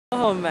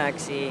Oh,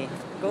 Maxie.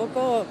 Go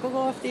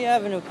off the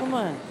avenue. Come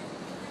on.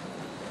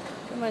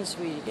 Come on,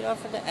 sweetie. Get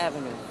off of the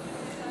avenue.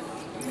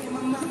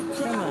 Come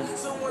on.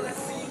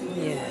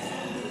 Yeah.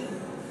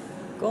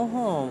 Go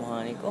home,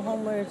 honey. Go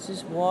home where it's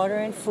just water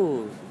and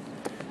food.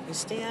 And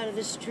stay out of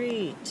the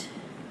street.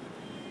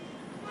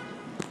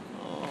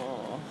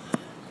 Oh.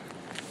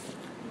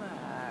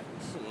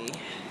 Maxie.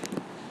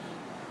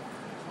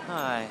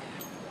 Hi.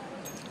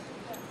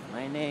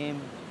 My name,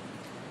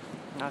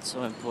 not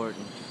so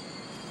important.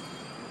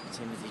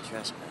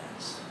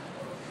 Timothytrespas.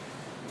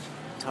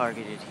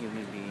 Targeted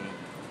human being.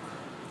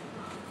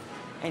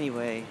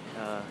 Anyway,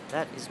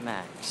 that is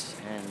Max,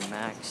 and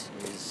Max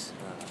is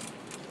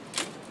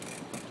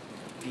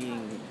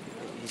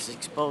he's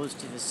exposed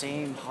to the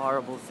same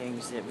horrible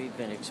things that we've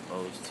been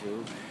exposed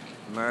to.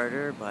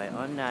 Murder by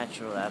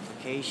unnatural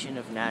application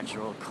of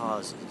natural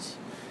causes,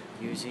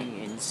 using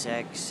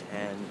insects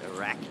and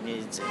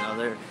arachnids and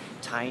other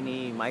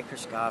tiny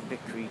microscopic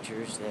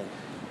creatures that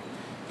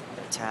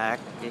attack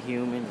the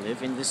human,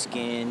 live in the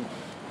skin,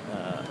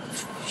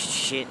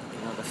 shit,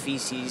 the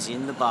feces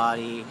in the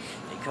body.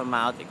 They come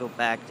out, they go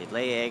back, they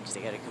lay eggs,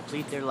 they gotta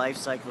complete their life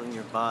cycle in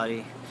your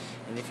body.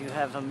 And if you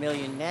have a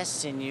million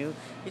nests in you,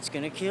 it's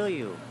gonna kill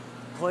you,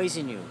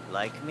 poison you,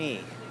 like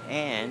me.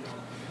 And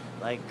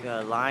like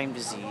Lyme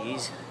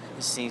disease,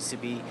 this seems to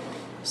be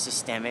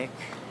systemic,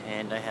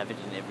 and I have it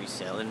in every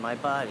cell in my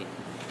body.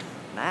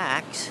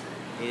 Max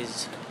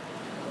is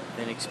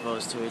been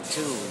exposed to it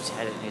too. He's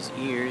had it in his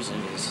ears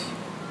and his,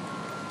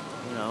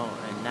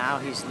 and now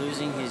he's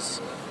losing his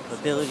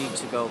ability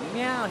to go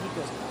meow. He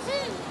goes,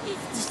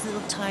 this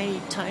little tiny,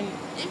 I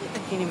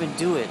can't even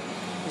do it.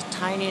 The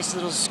tiniest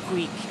little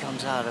squeak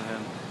comes out of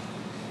him.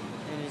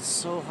 And it's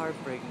so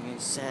heartbreaking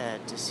and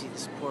sad to see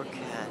this poor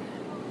cat.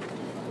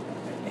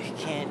 He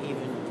can't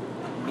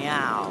even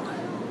meow.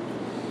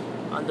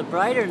 On the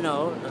brighter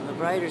note, on the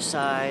brighter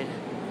side,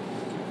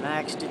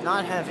 Max did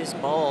not have his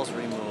balls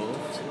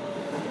removed.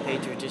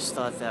 Petra just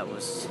thought that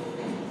was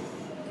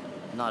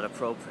not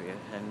appropriate,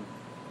 and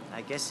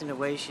I guess in a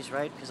way she's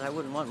right, because I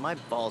wouldn't want my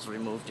balls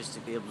removed just to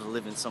be able to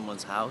live in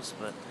someone's house.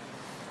 But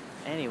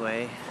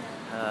anyway,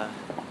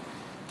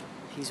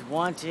 he's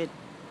wanted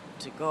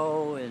to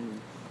go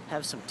and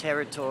have some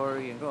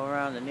territory and go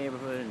around the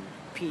neighborhood and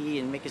pee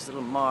and make his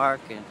little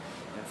mark and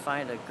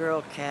find a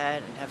girl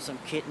cat and have some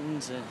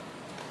kittens and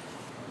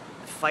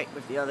fight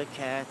with the other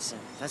cats,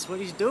 and that's what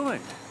he's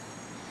doing.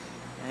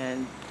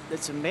 And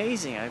it's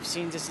amazing. I've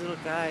seen this little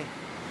guy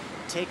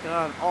take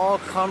on all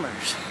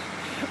comers,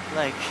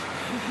 like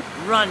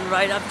run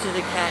right up to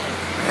the cat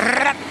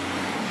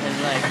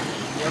and like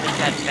the other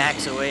cat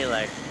backs away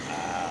like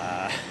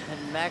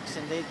and Max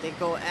and they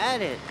go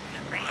at it,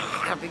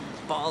 a big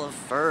ball of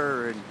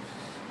fur,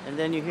 and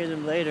then you hear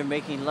them later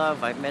making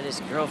love. I met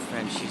his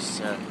girlfriend. She's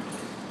a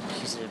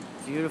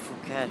beautiful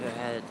cat who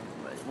had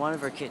one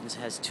of her kittens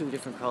has two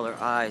different color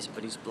eyes,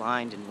 but he's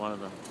blind in one of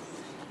them,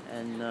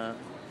 and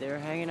they were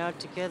hanging out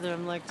together.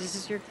 I'm like, this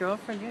is your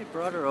girlfriend? Yeah, I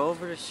brought her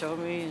over to show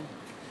me.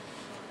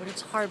 But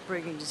it's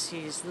heartbreaking to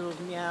see his little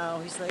meow.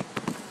 He's like,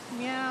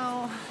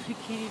 meow. He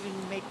can't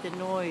even make the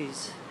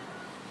noise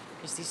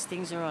because these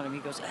things are on him. He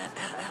goes,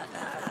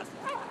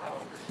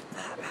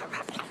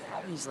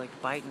 he's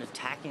like biting,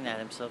 attacking at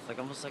himself, like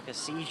almost like a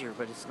seizure,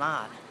 but it's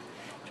not.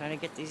 Trying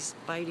to get these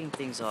biting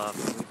things off.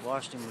 And we've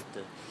washed him with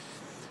the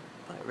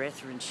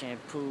pyrethrin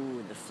shampoo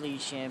and the flea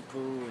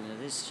shampoo and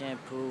this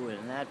shampoo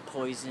and that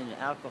poison,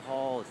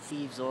 alcohol,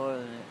 thieves oil,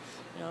 and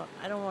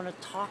I don't want to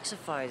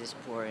toxify this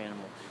poor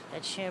animal.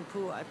 That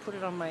shampoo, I put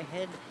it on my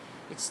head,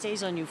 it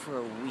stays on you for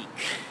a week.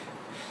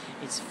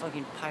 It's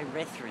fucking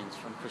pyrethrins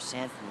from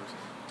chrysanthemums.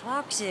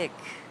 Toxic!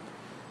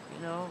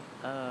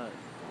 I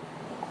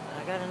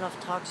got enough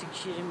toxic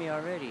shit in me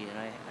already, and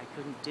I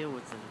couldn't deal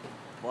with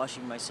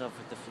washing myself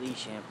with the flea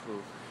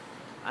shampoo.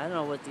 I don't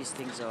know what these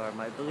things are.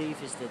 My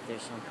belief is that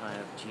there's some kind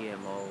of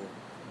GMO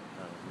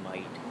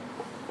mite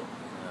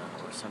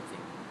or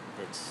something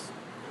that's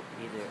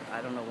either,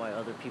 I don't know why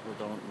other people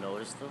don't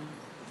notice them.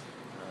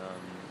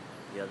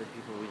 The other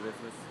people we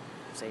live with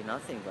say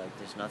nothing, like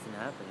there's nothing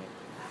happening.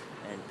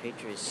 And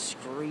Petra is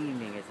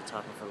screaming at the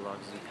top of her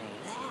lungs in pain.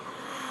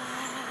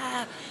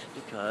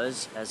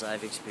 Because, as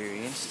I've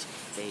experienced,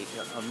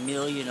 a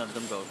million of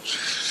them go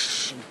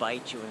and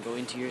bite you and go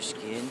into your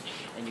skin,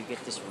 and you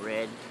get this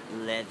red,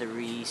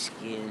 leathery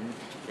skin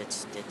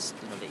that's the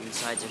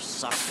insides are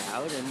sucked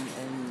out, and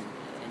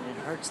it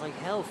hurts like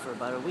hell for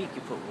about a week.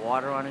 You put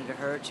water on it, it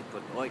hurts. You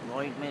put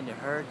ointment, it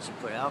hurts. You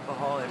put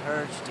alcohol, it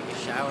hurts. You take a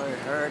shower, it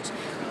hurts.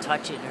 You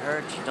touch it, it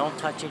hurts. You don't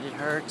touch it, it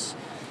hurts.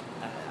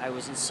 I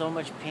was in so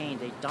much pain.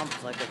 They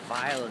dumped like a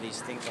vial of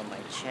these things on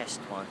my chest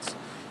once,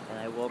 and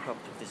I woke up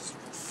with this,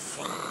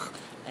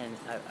 and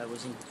I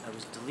was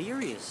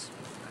delirious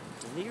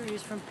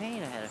from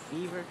pain. I had a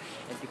fever,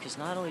 and because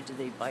not only do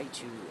they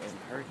bite you and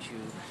hurt you,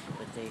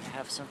 but they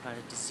have some kind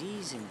of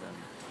disease in them,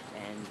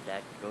 and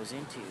that goes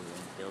into you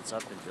and builds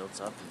up and builds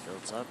up and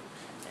builds up,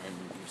 and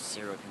you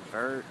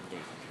seroconvert.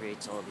 It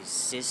creates all these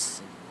cysts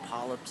and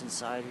polyps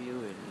inside of you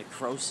and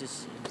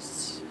necrosis.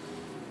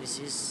 This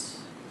is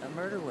a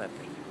murder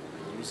weapon.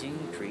 using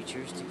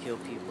creatures to kill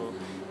people.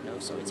 You know,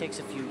 so it takes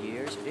a few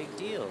years. Big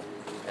deal.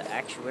 The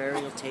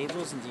actuarial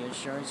tables and the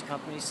insurance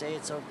companies say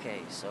it's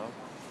okay. So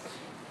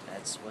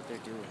that's what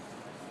they're doing.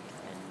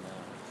 And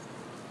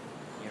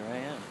here I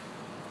am.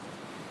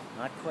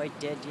 Not quite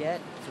dead yet,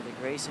 for the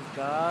grace of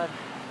God.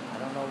 I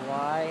don't know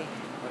why,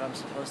 what I'm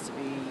supposed to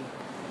be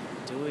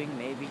doing,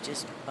 maybe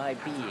just by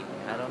being.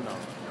 I don't know.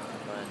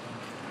 But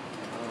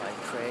I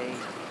pray,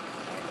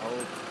 I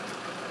hope,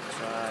 I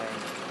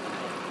try,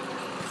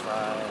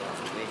 I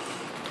wish.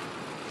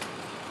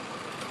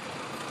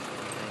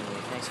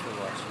 Anyway, thanks for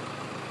watching.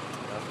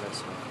 God bless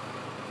you.